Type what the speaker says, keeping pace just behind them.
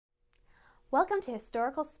Welcome to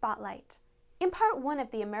Historical Spotlight. In Part 1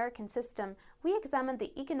 of the American System, we examined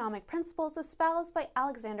the economic principles espoused by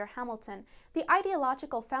Alexander Hamilton, the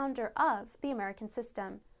ideological founder of the American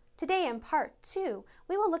System. Today, in Part 2,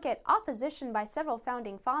 we will look at opposition by several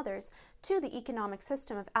founding fathers to the economic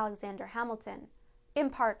system of Alexander Hamilton. In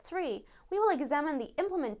Part 3, we will examine the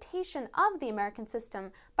implementation of the American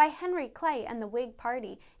system by Henry Clay and the Whig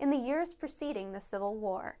Party in the years preceding the Civil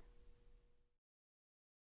War.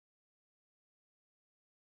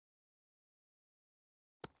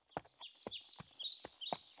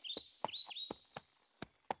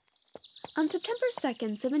 On September 2,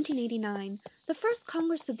 1789, the First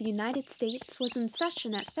Congress of the United States was in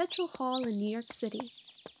session at Federal Hall in New York City.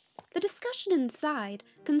 The discussion inside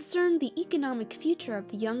concerned the economic future of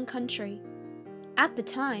the young country. At the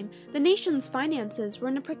time, the nation's finances were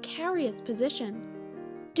in a precarious position.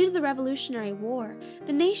 Due to the Revolutionary War,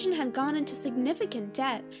 the nation had gone into significant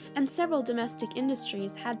debt and several domestic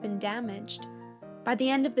industries had been damaged. By the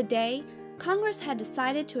end of the day, Congress had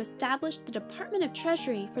decided to establish the Department of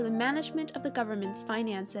Treasury for the management of the government's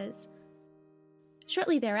finances.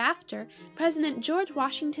 Shortly thereafter, President George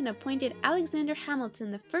Washington appointed Alexander Hamilton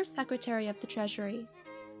the first Secretary of the Treasury.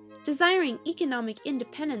 Desiring economic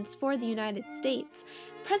independence for the United States,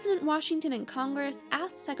 President Washington and Congress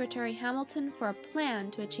asked Secretary Hamilton for a plan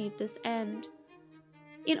to achieve this end.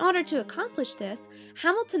 In order to accomplish this,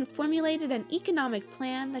 Hamilton formulated an economic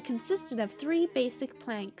plan that consisted of three basic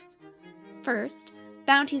planks. First,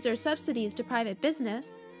 bounties or subsidies to private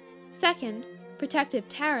business. Second, protective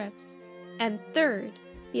tariffs. And third,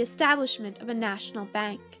 the establishment of a national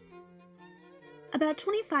bank. About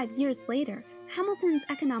 25 years later, Hamilton's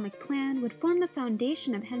economic plan would form the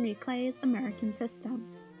foundation of Henry Clay's American system.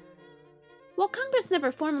 While Congress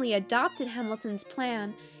never formally adopted Hamilton's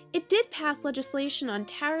plan, it did pass legislation on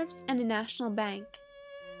tariffs and a national bank.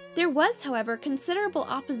 There was, however, considerable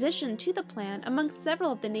opposition to the plan amongst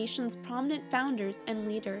several of the nation's prominent founders and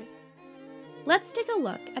leaders. Let's take a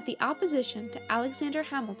look at the opposition to Alexander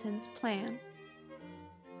Hamilton's plan.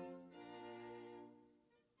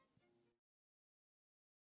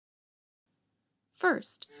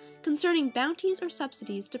 First, concerning bounties or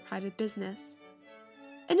subsidies to private business.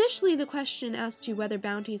 Initially, the question as to whether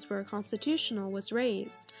bounties were constitutional was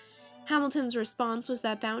raised. Hamilton's response was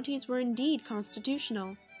that bounties were indeed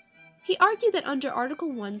constitutional. He argued that under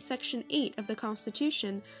Article 1, Section 8 of the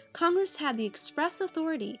Constitution, Congress had the express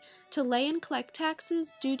authority to lay and collect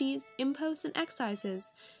taxes, duties, imposts, and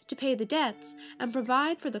excises, to pay the debts, and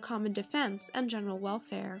provide for the common defense and general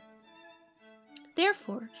welfare.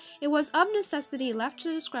 Therefore, it was of necessity left to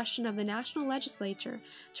the discretion of the national legislature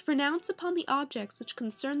to pronounce upon the objects which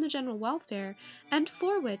concern the general welfare, and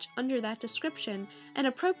for which, under that description, an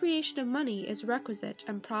appropriation of money is requisite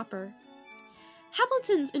and proper.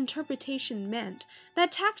 Hamilton's interpretation meant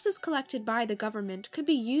that taxes collected by the government could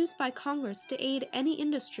be used by Congress to aid any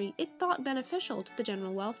industry it thought beneficial to the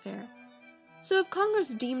general welfare. So if Congress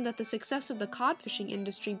deemed that the success of the cod fishing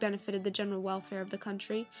industry benefited the general welfare of the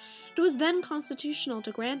country, it was then constitutional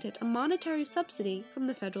to grant it a monetary subsidy from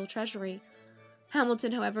the federal treasury.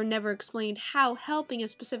 Hamilton, however, never explained how helping a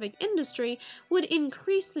specific industry would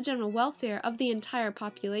increase the general welfare of the entire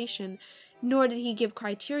population, nor did he give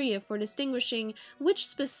criteria for distinguishing which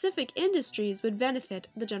specific industries would benefit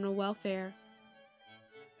the general welfare.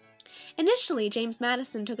 Initially, James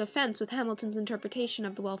Madison took offense with Hamilton's interpretation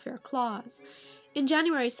of the welfare clause. In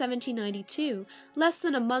January 1792, less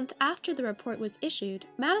than a month after the report was issued,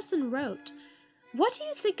 Madison wrote, "What do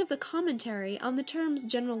you think of the commentary on the terms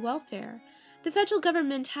general welfare? The federal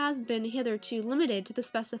government has been hitherto limited to the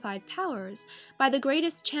specified powers by the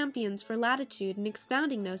greatest champions for latitude in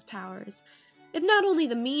expounding those powers. If not only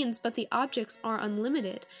the means but the objects are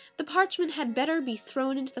unlimited, the parchment had better be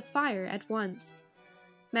thrown into the fire at once."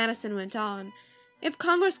 Madison went on, "If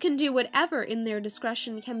Congress can do whatever in their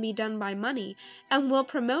discretion can be done by money, and will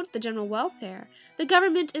promote the general welfare, the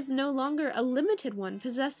government is no longer a limited one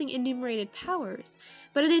possessing enumerated powers,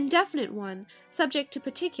 but an indefinite one, subject to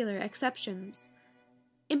particular exceptions."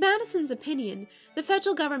 In Madison's opinion, the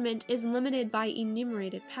federal government is limited by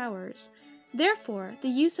enumerated powers. Therefore, the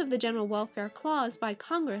use of the general welfare clause by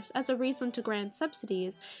Congress as a reason to grant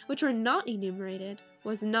subsidies, which were not enumerated,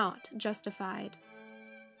 was not justified.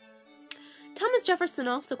 Thomas Jefferson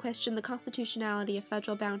also questioned the constitutionality of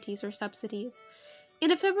federal bounties or subsidies.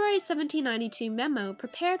 In a February 1792 memo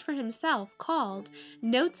prepared for himself called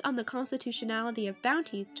Notes on the Constitutionality of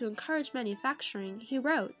Bounties to Encourage Manufacturing, he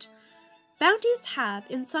wrote, "Bounties have,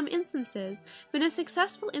 in some instances, been a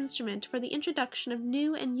successful instrument for the introduction of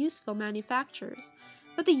new and useful manufactures,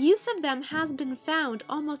 but the use of them has been found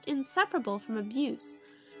almost inseparable from abuse.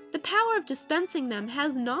 The power of dispensing them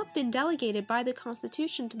has not been delegated by the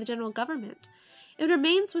Constitution to the general government. It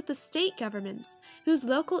remains with the state governments, whose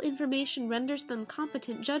local information renders them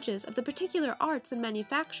competent judges of the particular arts and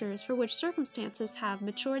manufactures for which circumstances have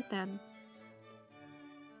matured them.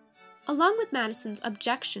 Along with Madison's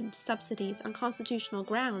objection to subsidies on constitutional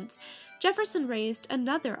grounds, Jefferson raised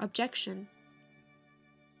another objection.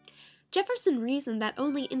 Jefferson reasoned that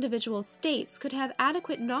only individual states could have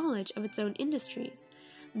adequate knowledge of its own industries.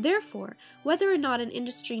 Therefore, whether or not an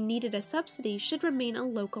industry needed a subsidy should remain a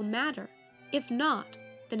local matter. If not,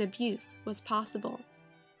 then abuse was possible.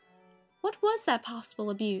 What was that possible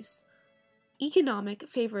abuse? Economic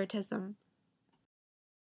favoritism.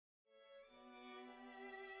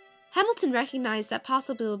 Hamilton recognized that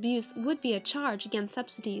possible abuse would be a charge against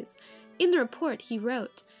subsidies. In the report, he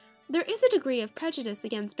wrote, "There is a degree of prejudice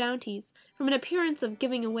against bounties, from an appearance of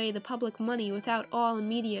giving away the public money without all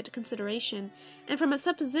immediate consideration, and from a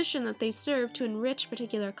supposition that they serve to enrich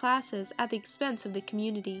particular classes at the expense of the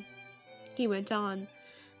community." He went on,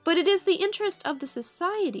 "But it is the interest of the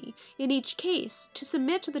society, in each case, to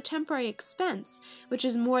submit to the temporary expense, which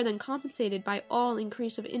is more than compensated by all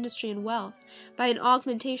increase of industry and wealth, by an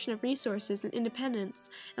augmentation of resources and independence,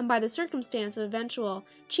 and by the circumstance of eventual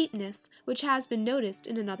cheapness, which has been noticed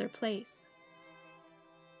in another place."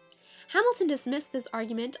 Hamilton dismissed this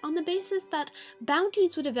argument on the basis that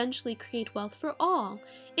bounties would eventually create wealth for all,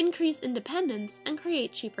 increase independence, and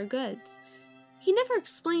create cheaper goods. He never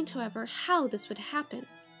explained, however, how this would happen.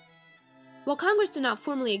 While Congress did not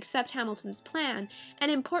formally accept Hamilton's plan, an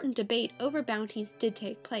important debate over bounties did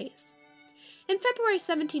take place. In February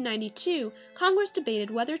 1792, Congress debated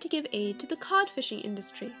whether to give aid to the cod fishing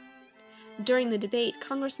industry. During the debate,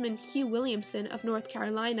 Congressman Hugh Williamson of North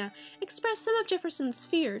Carolina expressed some of Jefferson's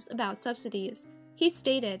fears about subsidies. He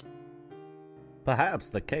stated, "Perhaps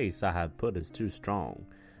the case I have put is too strong.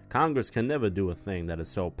 Congress can never do a thing that is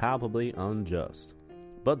so palpably unjust.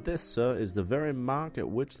 But this, sir, is the very mark at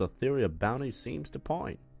which the theory of bounty seems to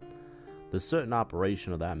point. The certain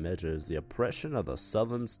operation of that measure is the oppression of the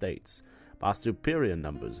southern states by superior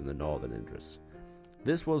numbers in the northern interests.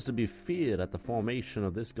 This was to be feared at the formation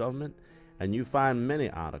of this government, and you find many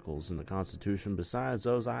articles in the Constitution besides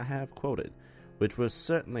those I have quoted, which were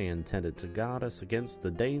certainly intended to guard us against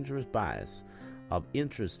the dangerous bias of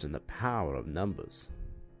interest in the power of numbers."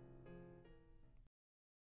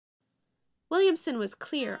 Williamson was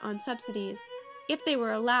clear on subsidies. If they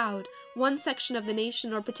were allowed, one section of the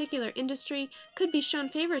nation or particular industry could be shown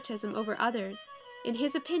favoritism over others. In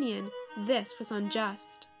his opinion, this was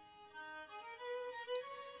unjust.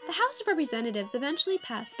 The House of Representatives eventually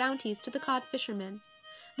passed bounties to the cod fishermen.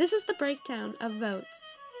 This is the breakdown of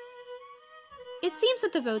votes. It seems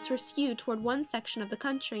that the votes were skewed toward one section of the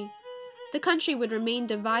country. The country would remain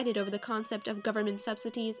divided over the concept of government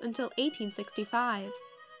subsidies until 1865.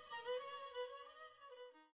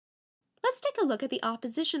 Let's take a look at the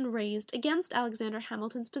opposition raised against Alexander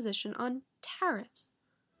Hamilton's position on tariffs.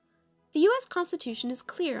 The U.S. Constitution is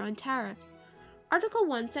clear on tariffs. Article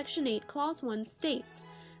 1, Section 8, Clause 1 states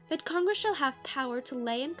that Congress shall have power to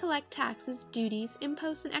lay and collect taxes, duties,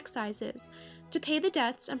 imposts, and excises, to pay the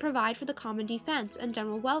debts and provide for the common defense and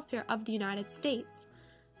general welfare of the United States.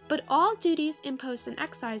 But all duties, imposts, and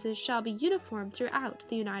excises shall be uniform throughout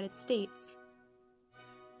the United States.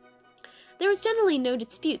 There was generally no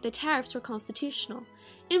dispute that tariffs were constitutional.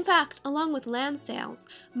 In fact, along with land sales,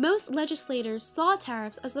 most legislators saw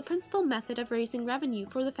tariffs as the principal method of raising revenue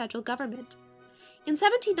for the federal government. In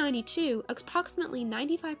 1792, approximately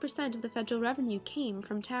 95% of the federal revenue came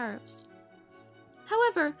from tariffs.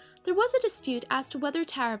 However, there was a dispute as to whether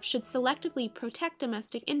tariffs should selectively protect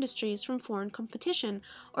domestic industries from foreign competition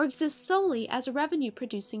or exist solely as a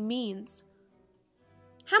revenue-producing means.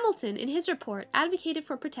 Hamilton, in his report, advocated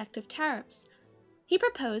for protective tariffs. He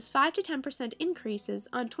proposed 5 to 10% increases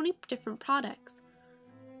on 20 different products.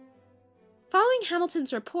 Following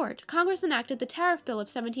Hamilton's report, Congress enacted the Tariff Bill of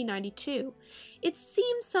 1792. It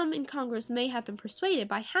seems some in Congress may have been persuaded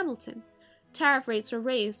by Hamilton. Tariff rates were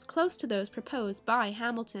raised close to those proposed by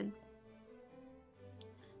Hamilton.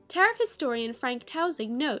 Tariff historian Frank Taussig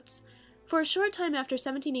notes, "For a short time after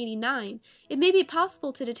 1789, it may be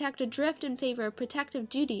possible to detect a drift in favor of protective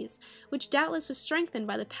duties, which doubtless was strengthened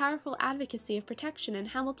by the powerful advocacy of protection in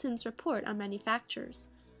Hamilton's report on manufactures.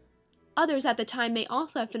 Others at the time may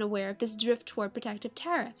also have been aware of this drift toward protective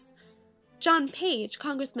tariffs. John Page,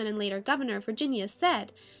 congressman and later governor of Virginia,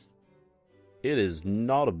 said, "It is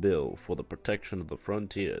not a bill for the protection of the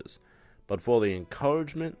frontiers, but for the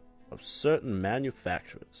encouragement of certain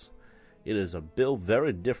manufacturers. It is a bill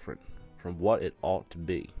very different from what it ought to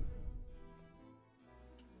be."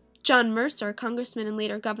 John Mercer, congressman and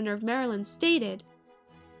later governor of Maryland, stated,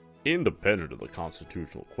 "Independent of the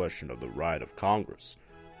constitutional question of the right of Congress,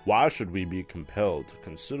 why should we be compelled to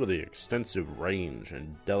consider the extensive range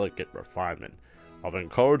and delicate refinement of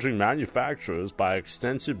encouraging manufacturers by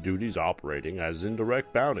extensive duties operating as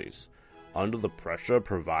indirect bounties, under the pressure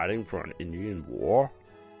providing for an Indian war?"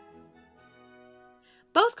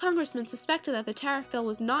 Both congressmen suspected that the tariff bill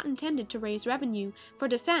was not intended to raise revenue for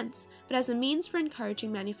defense, but as a means for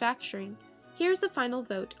encouraging manufacturing. Here's the final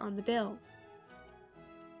vote on the bill.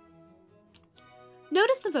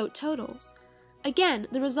 Notice the vote totals. Again,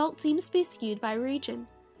 the result seems to be skewed by region.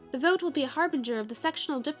 The vote will be a harbinger of the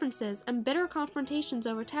sectional differences and bitter confrontations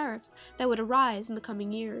over tariffs that would arise in the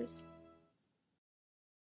coming years.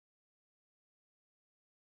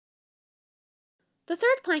 The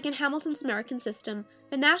third plank in Hamilton's American system,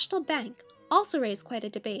 the National Bank, also raised quite a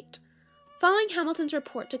debate. Following Hamilton's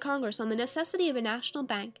report to Congress on the necessity of a national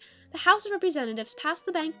bank, the House of Representatives passed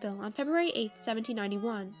the Bank Bill on February 8,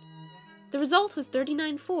 1791. The result was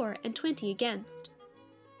 39 for and 20 against.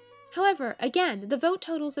 However, again, the vote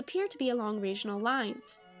totals appear to be along regional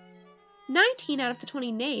lines. 19 out of the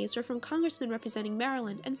 20 nays were from congressmen representing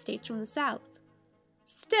Maryland and states from the South.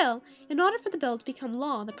 Still, in order for the bill to become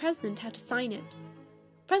law, the president had to sign it.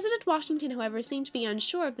 President Washington, however, seemed to be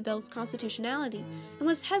unsure of the bill's constitutionality and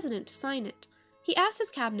was hesitant to sign it. He asked his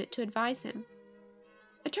cabinet to advise him.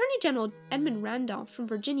 Attorney General Edmund Randolph from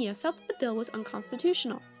Virginia felt that the bill was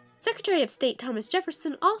unconstitutional. Secretary of State Thomas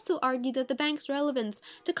Jefferson also argued that the bank's relevance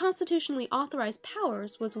to constitutionally authorized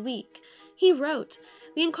powers was weak. He wrote,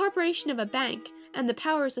 "The incorporation of a bank and the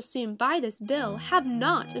powers assumed by this bill have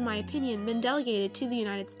not, in my opinion, been delegated to the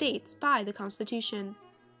United States by the Constitution."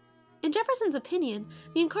 In Jefferson's opinion,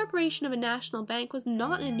 the incorporation of a national bank was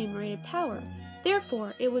not an enumerated power,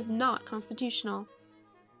 therefore it was not constitutional.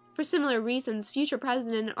 For similar reasons, future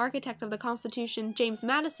President and architect of the Constitution, James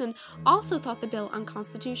Madison, also thought the bill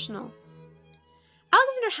unconstitutional.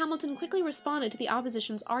 Alexander Hamilton quickly responded to the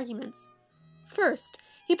opposition's arguments. First,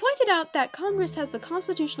 he pointed out that Congress has the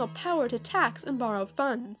constitutional power to tax and borrow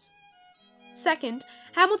funds. Second,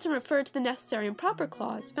 Hamilton referred to the Necessary and Proper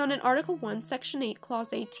Clause found in Article 1, Section 8,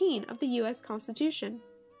 Clause 18 of the U.S. Constitution.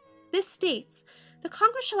 This states, "The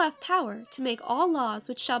Congress shall have power to make all laws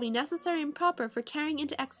which shall be necessary and proper for carrying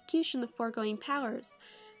into execution the foregoing powers,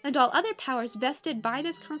 and all other powers vested by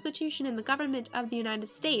this Constitution in the government of the United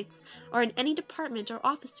States, or in any department or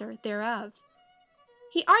officer thereof."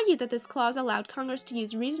 He argued that this clause allowed Congress to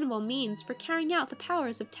use reasonable means for carrying out the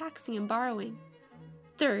powers of taxing and borrowing.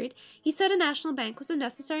 Third, he said a national bank was a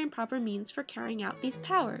necessary and proper means for carrying out these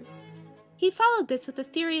powers. He followed this with the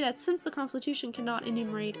theory that since the Constitution cannot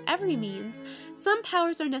enumerate every means, some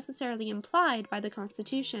powers are necessarily implied by the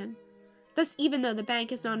Constitution. Thus, even though the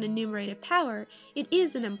bank is not an enumerated power, it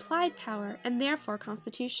is an implied power and therefore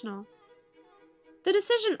constitutional. The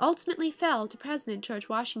decision ultimately fell to President George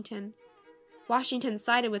Washington. Washington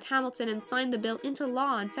sided with Hamilton and signed the bill into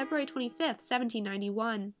law on February 25,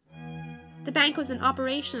 1791. The bank was in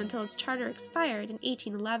operation until its charter expired in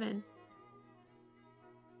 1811.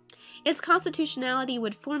 Its constitutionality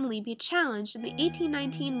would formally be challenged in the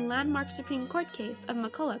 1819 landmark Supreme Court case of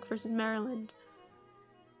McCulloch v. Maryland.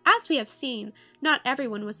 As we have seen, not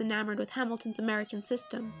everyone was enamored with Hamilton's American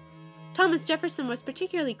system. Thomas Jefferson was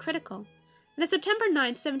particularly critical. In a September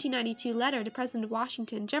 9, 1792 letter to President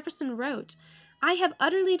Washington, Jefferson wrote, "I have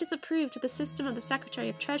utterly disapproved of the system of the Secretary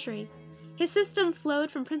of Treasury. His system flowed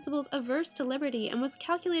from principles averse to liberty and was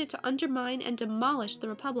calculated to undermine and demolish the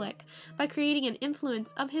Republic by creating an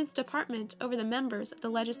influence of his department over the members of the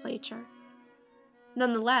legislature."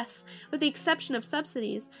 Nonetheless, with the exception of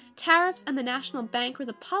subsidies, tariffs and the national bank were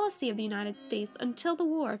the policy of the United States until the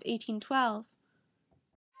War of 1812.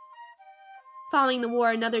 Following the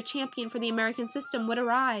war, another champion for the American system would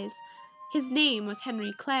arise. His name was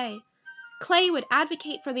Henry Clay. Clay would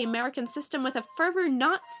advocate for the American system with a fervor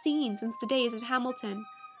not seen since the days of Hamilton.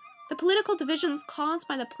 The political divisions caused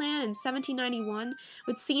by the plan in 1791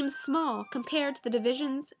 would seem small compared to the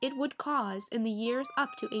divisions it would cause in the years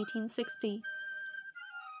up to 1860.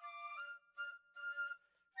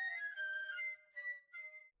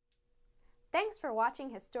 Thanks for watching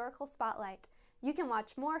Historical Spotlight. You can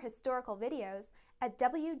watch more historical videos at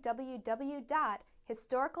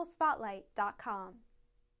www.historicalspotlight.com.